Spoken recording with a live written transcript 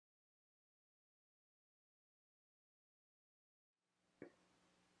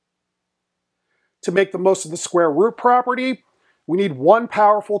To make the most of the square root property, we need one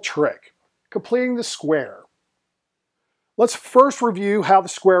powerful trick, completing the square. Let's first review how the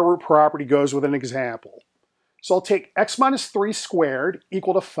square root property goes with an example. So I'll take x minus 3 squared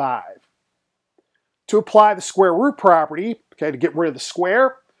equal to 5. To apply the square root property, to get rid of the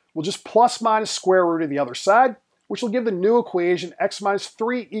square, we'll just plus minus square root of the other side, which will give the new equation x minus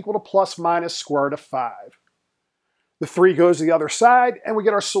 3 equal to plus minus square root of 5. The 3 goes to the other side, and we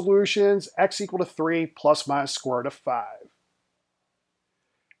get our solutions, x equal to 3 plus minus square root of 5.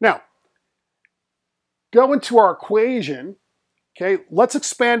 Now, go into our equation, let's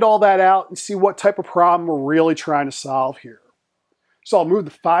expand all that out and see what type of problem we're really trying to solve here. So I'll move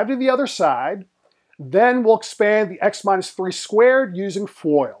the 5 to the other side, then we'll expand the x minus 3 squared using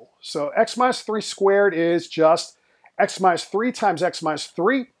FOIL. So x minus 3 squared is just x minus 3 times x minus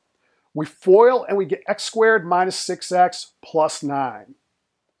 3. We FOIL and we get x squared minus 6x plus 9.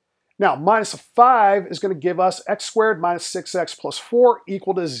 Now, minus 5 is going to give us x squared minus 6x plus 4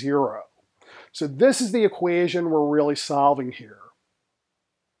 equal to 0. So this is the equation we're really solving here.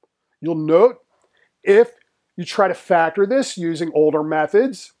 You'll note, if you try to factor this using older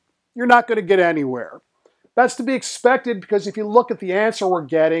methods, you're not going to get anywhere. That's to be expected because if you look at the answer we're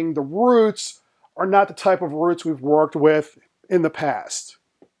getting, the roots are not the type of roots we've worked with in the past.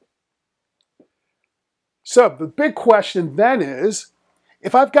 So the big question then is,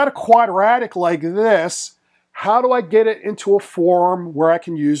 if I've got a quadratic like this, how do I get it into a form where I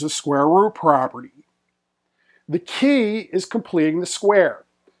can use the square root property? The key is completing the square.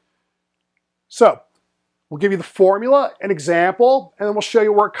 So we'll give you the formula, an example, and then we'll show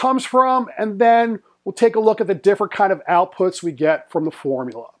you where it comes from, and then we'll take a look at the different kind of outputs we get from the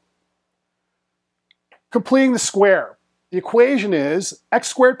formula. Completing the square. The equation is x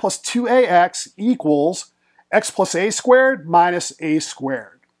squared plus 2ax equals x plus a squared minus a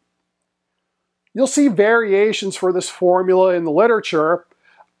squared. You'll see variations for this formula in the literature.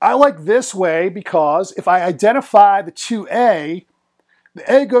 I like this way because if I identify the 2a,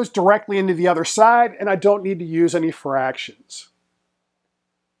 the a goes directly into the other side and I don't need to use any fractions.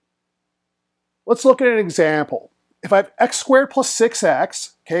 Let's look at an example. If I have x squared plus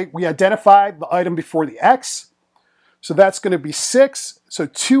 6x, we identified the item before the x. So that's going to be 6. So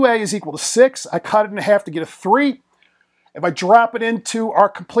 2a is equal to 6. I cut it in half to get a 3. If I drop it into our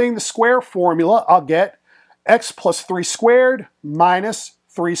completing the square formula, I'll get x plus 3 squared minus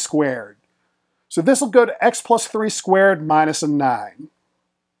 3 squared. So this will go to x plus 3 squared minus a 9.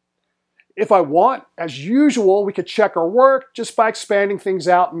 If I want, as usual, we could check our work just by expanding things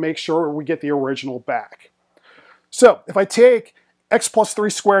out and make sure we get the original back. So if I take x plus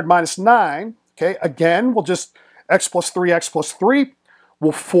 3 squared minus 9, again, we'll just x plus 3,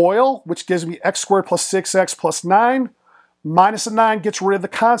 we'll FOIL, which gives me x squared plus 6x plus 9, minus a 9 gets rid of the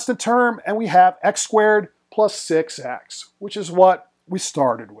constant term, and we have x squared plus 6x, which is what we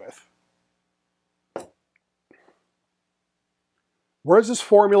started with. Where does this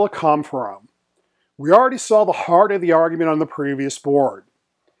formula come from? We already saw the heart of the argument on the previous board.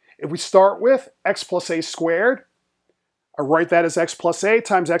 If we start with x plus a squared, I write that as x plus a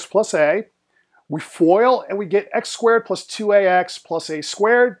times x plus a. We FOIL and we get x squared plus 2ax plus a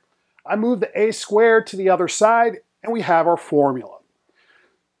squared. I move the a squared to the other side and we have our formula.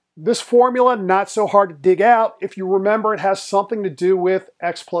 This formula, not so hard to dig out. If you remember, it has something to do with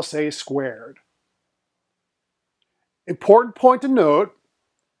x plus a squared. Important point to note,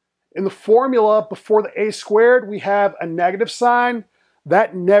 in the formula before the a squared, we have a negative sign.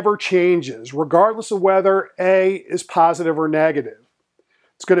 That never changes, regardless of whether a is positive or negative.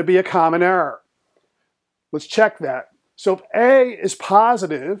 It's going to be a common error. Let's check that. So if a is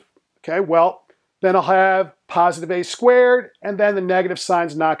positive, then I'll have positive a squared, and then the negative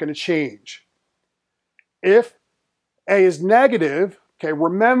sign's not going to change. If a is negative,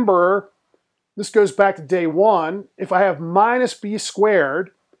 remember, this goes back to day one. If I have minus b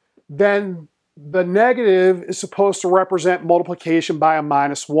squared, then the negative is supposed to represent multiplication by a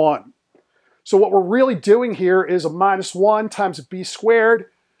minus 1. So what we're really doing here is a minus 1 times a b squared.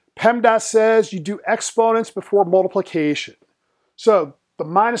 PEMDAS says you do exponents before multiplication. So the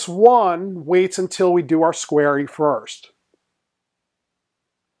minus 1 waits until we do our squaring first.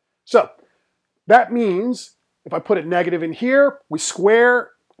 So that means if I put a negative in here, we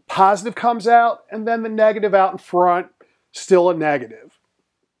square, positive comes out, and then the negative out in front, still a negative.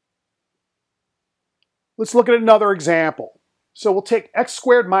 Let's look at another example. So we'll take x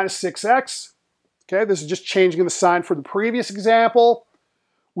squared minus 6x. This is just changing the sign for the previous example.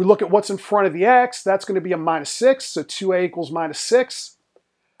 We look at what's in front of the x. That's going to be a minus 6, so 2a equals minus 6.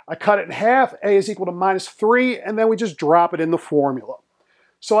 I cut it in half. A is equal to minus 3, and then we just drop it in the formula.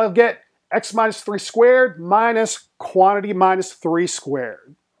 So I'll get x minus 3 squared minus quantity minus 3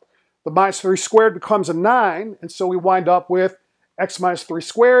 squared. The minus 3 squared becomes a 9, and so we wind up with x minus 3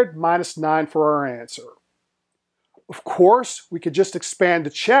 squared minus 9 for our answer. Of course, we could just expand to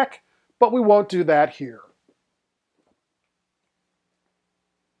check, but we won't do that here.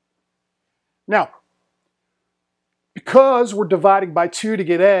 Now, because we're dividing by 2 to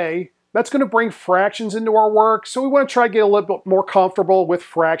get a, that's going to bring fractions into our work, so we want to try to get a little bit more comfortable with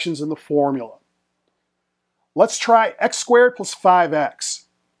fractions in the formula. Let's try x squared plus 5x.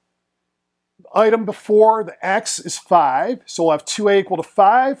 The item before the x is 5, so we'll have 2a equal to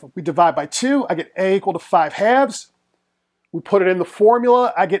 5. We divide by 2, I get a equal to 5 halves. We put it in the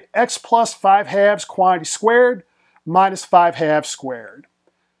formula, I get x plus 5 halves quantity squared minus 5 halves squared.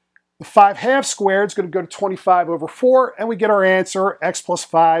 The 5 halves squared is going to go to 25 over 4, and we get our answer, x plus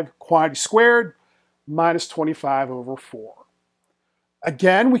 5 quantity squared minus 25 over 4.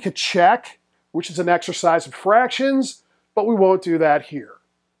 Again, we could check, which is an exercise in fractions, but we won't do that here.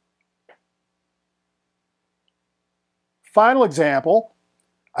 Final example,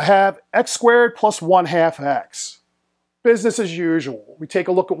 I have x squared plus 1/2 x. Business as usual. We take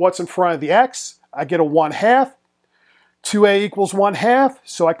a look at what's in front of the x. I get a 1/2. 2a equals 1/2,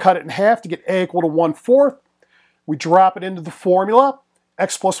 so I cut it in half to get a equal to 1/4. We drop it into the formula.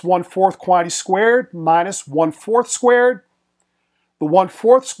 X plus 1/4 quantity squared minus 1/4 squared. The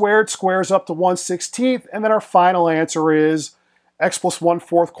 1/4 squared squares up to 1/16, and then our final answer is x plus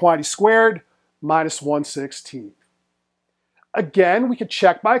 1/4 quantity squared minus 1/16. Again, we could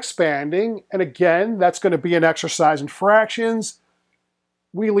check by expanding, and again, that's going to be an exercise in fractions.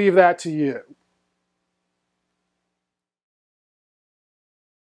 We leave that to you.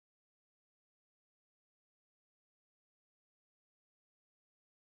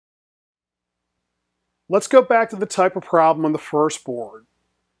 Let's go back to the type of problem on the first board.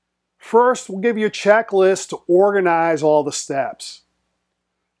 First, we'll give you a checklist to organize all the steps.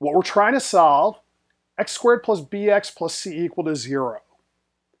 What we're trying to solve, x squared plus bx plus c equal to 0.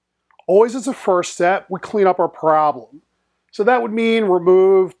 Always as a first step, we clean up our problem. So that would mean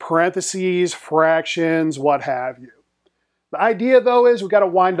remove parentheses, fractions, what have you. The idea though is we've got to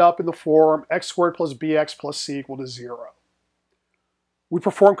wind up in the form x squared plus bx plus c equal to 0. We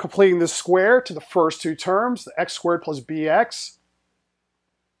perform completing this square to the first two terms, the x squared plus bx.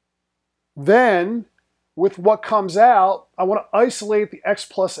 Then, with what comes out, I want to isolate the x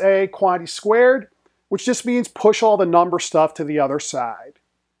plus a quantity squared, which just means push all the number stuff to the other side.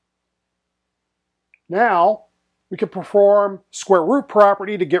 Now, we can perform square root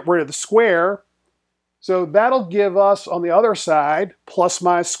property to get rid of the square. So that'll give us, on the other side, plus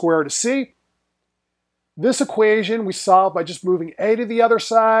minus square root of c. This equation we solve by just moving a to the other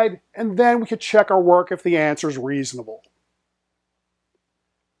side, and then we could check our work if the answer is reasonable.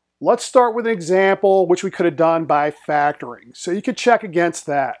 Let's start with an example which we could have done by factoring. So you could check against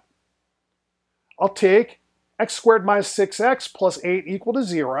that. I'll take x squared minus 6x plus 8 equal to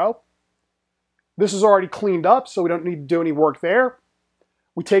 0. This is already cleaned up, so we don't need to do any work there.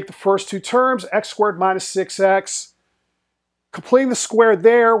 We take the first two terms, x squared minus 6x. Completing the square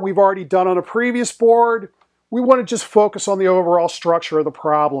there, we've already done on a previous board. We want to just focus on the overall structure of the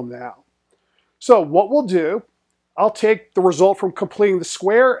problem now. So what we'll do, I'll take the result from completing the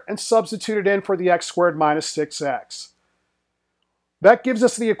square and substitute it in for the x squared minus 6x. That gives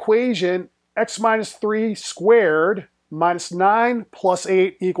us the equation x minus 3 squared minus 9 plus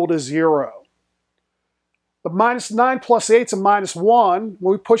 8 equal to 0. The minus 9 plus 8 is a minus 1.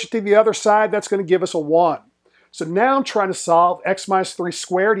 When we push it to the other side, that's going to give us a 1. So now I'm trying to solve x minus 3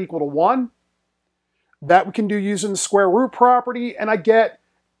 squared equal to 1. That we can do using the square root property, and I get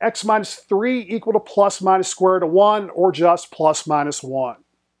x minus 3 equal to plus minus square root of 1, or just plus minus 1.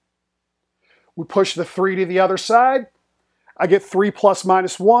 We push the 3 to the other side. I get 3 plus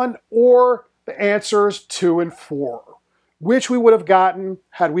minus 1, or the answers 2 and 4, which we would have gotten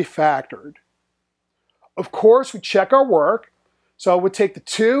had we factored. Of course, we check our work. So I would take the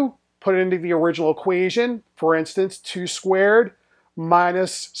 2, put it into the original equation. For instance, 2 squared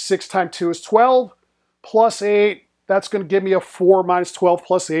minus 6 times 2 is 12, plus 8. That's going to give me a 4 minus 12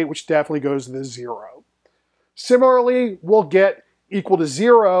 plus 8, which definitely goes to the 0. Similarly, we'll get equal to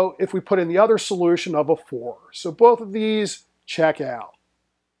 0 if we put in the other solution of a 4. So both of these check out.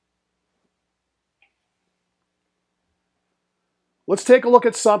 Let's take a look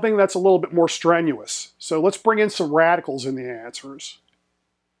at something that's a little bit more strenuous. So let's bring in some radicals in the answers.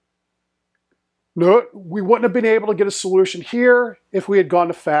 Note, we wouldn't have been able to get a solution here if we had gone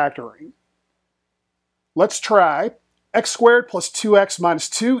to factoring. Let's try x squared plus 2x minus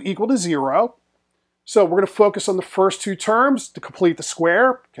 2 equal to 0. So we're going to focus on the first two terms to complete the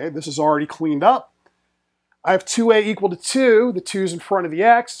square. Okay, this is already cleaned up. I have 2a equal to 2. The 2 is in front of the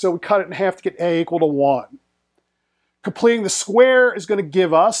x, so we cut it in half to get a equal to 1. Completing the square is going to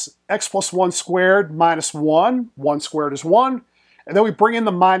give us x plus 1 squared minus 1. 1 squared is 1. And then we bring in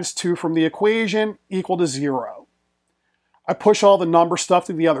the minus 2 from the equation, equal to 0. I push all the number stuff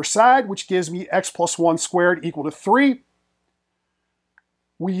to the other side, which gives me x plus 1 squared equal to 3.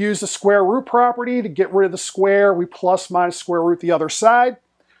 We use the square root property to get rid of the square. We plus minus square root the other side.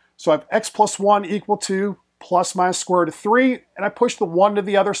 So I have x plus 1 equal to plus minus square root of 3, and I push the 1 to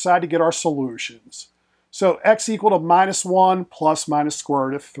the other side to get our solutions. So x equal to minus 1 plus minus square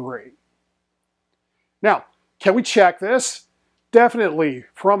root of 3. Now, can we check this? Definitely.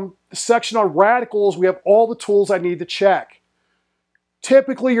 From the section on radicals, we have all the tools I need to check.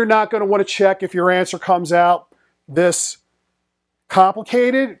 Typically, you're not going to want to check if your answer comes out this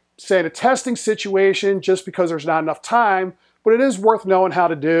complicated, say in a testing situation, just because there's not enough time, but it is worth knowing how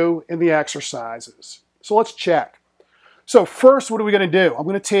to do in the exercises. So let's check. So first, what are we going to do? I'm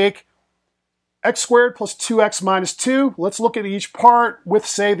going to take x squared plus 2x minus 2. Let's look at each part with,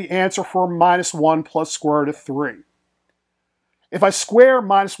 say, the answer for minus 1 plus square root of 3. If I square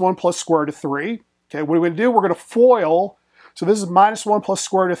minus 1 plus square root of 3, okay, what are we going to do? We're going to FOIL. So this is minus 1 plus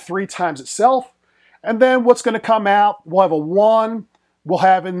square root of 3 times itself. And then what's going to come out? We'll have a 1. We'll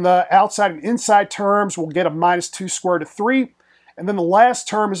have in the outside and inside terms, we'll get a minus 2 square root of 3. And then the last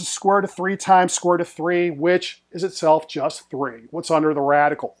term is a square root of 3 times square root of 3, which is itself just 3. What's under the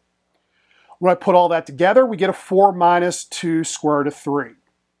radical? When I put all that together, we get a 4 minus 2 square root of 3.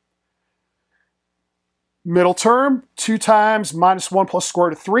 Middle term, 2 times minus 1 plus square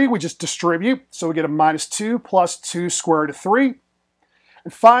root of 3, we just distribute. So we get a minus 2 plus 2 square root of 3.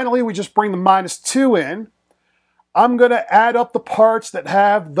 And finally, we just bring the minus 2 in. I'm going to add up the parts that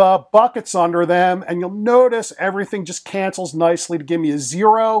have the buckets under them, and you'll notice everything just cancels nicely to give me a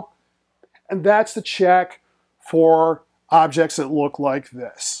 0. And that's the check for objects that look like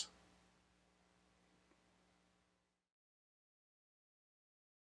this.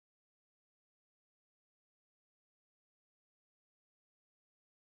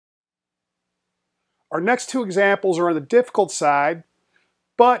 Our next two examples are on the difficult side,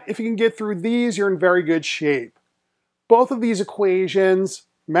 but if you can get through these, you're in very good shape. Both of these equations,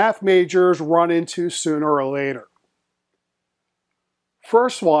 math majors run into sooner or later.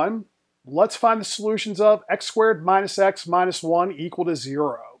 First one, let's find the solutions of x squared minus x minus 1 equal to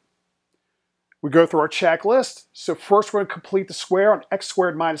 0. We go through our checklist. So first we're going to complete the square on x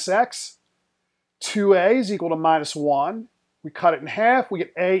squared minus x. 2a is equal to minus 1. We cut it in half, we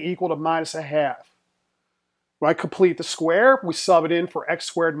get a equal to minus a half. When I complete the square, we sub it in for x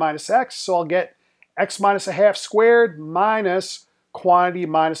squared minus x, so I'll get x minus a half squared minus quantity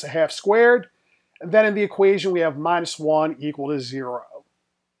minus a half squared. And then in the equation, we have minus 1 equal to 0.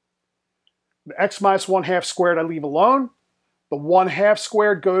 The x minus 1 half squared I leave alone. The 1 half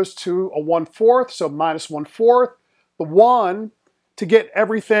squared goes to a 1/4, so minus 1/4. The 1, to get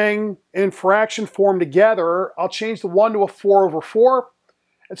everything in fraction form together, I'll change the 1 to a 4/4.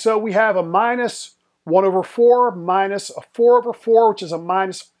 And so we have a minus 1/4 minus a 4/4, which is a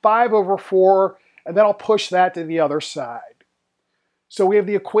minus 5/4, and then I'll push that to the other side. So we have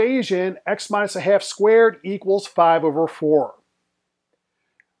the equation x minus a half squared equals 5/4.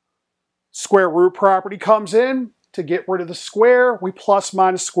 Square root property comes in. To get rid of the square, we plus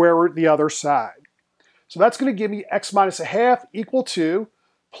minus square root the other side. So that's going to give me x minus a half equal to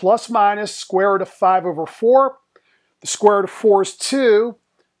plus minus square root of 5/4. The square root of 4 is 2.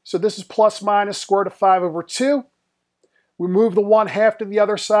 So this is plus minus square root of 5/2. We move the 1/2 to the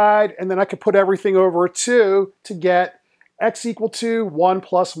other side, and then I can put everything over a 2 to get x equal to 1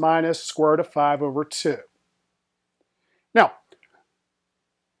 plus minus square root of 5/2. Now,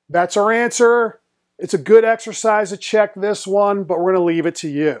 that's our answer. It's a good exercise to check this one, but we're going to leave it to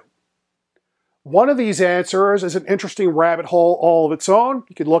you. One of these answers is an interesting rabbit hole all of its own.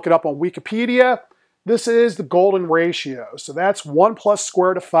 You can look it up on Wikipedia. This is the golden ratio. So that's 1 plus square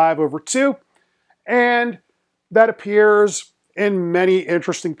root of 5/2. And that appears in many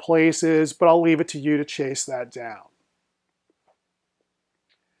interesting places, but I'll leave it to you to chase that down.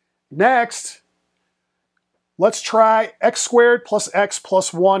 Next, let's try x squared plus x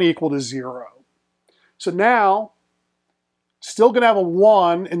plus 1 equal to 0. So now, still going to have a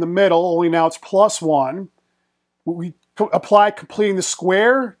 1 in the middle, only now it's plus 1. We apply completing the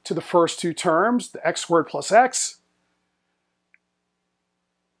square to the first two terms, the x squared plus x.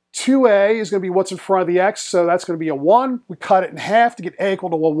 2a is going to be what's in front of the x, so that's going to be a 1. We cut it in half to get a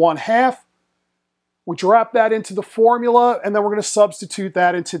equal to a 1/2. We drop that into the formula, and then we're going to substitute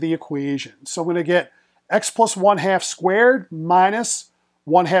that into the equation. So I'm going to get x plus 1/2 squared minus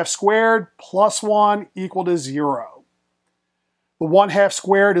 1/2 squared plus 1 equal to 0. The 1/2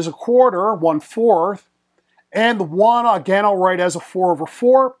 squared is a quarter, 1/4. And the 1, again, I'll write as a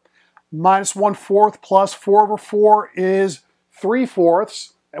 4/4. Minus 1/4 plus 4/4 is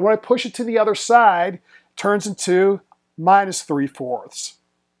 3/4. And when I push it to the other side, it turns into minus 3/4.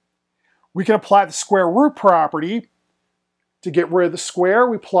 We can apply the square root property. To get rid of the square,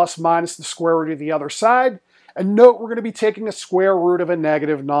 we plus minus the square root of the other side. And note, we're going to be taking the square root of a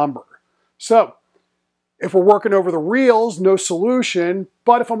negative number. So, if we're working over the reals, no solution.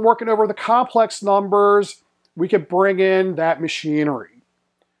 But if I'm working over the complex numbers, we could bring in that machinery.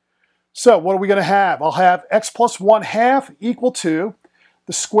 So, what are we going to have? I'll have x plus 1/2 equal to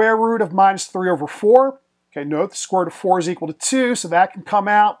the square root of minus 3/4. Okay, note the square root of 4 is equal to 2, so that can come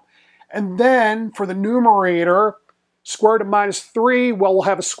out. And then for the numerator, square root of minus 3, well, we'll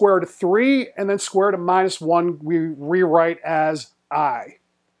have a square root of 3, and then square root of minus 1 we rewrite as I.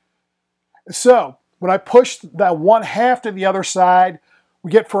 So when I push that 1/2 to the other side,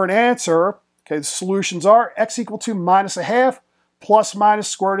 we get for an answer, okay, the solutions are x equal to minus 1/2 plus minus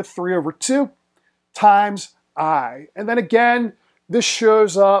square root of 3/2 times I. And then again, this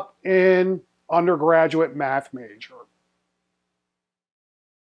shows up in undergraduate math major.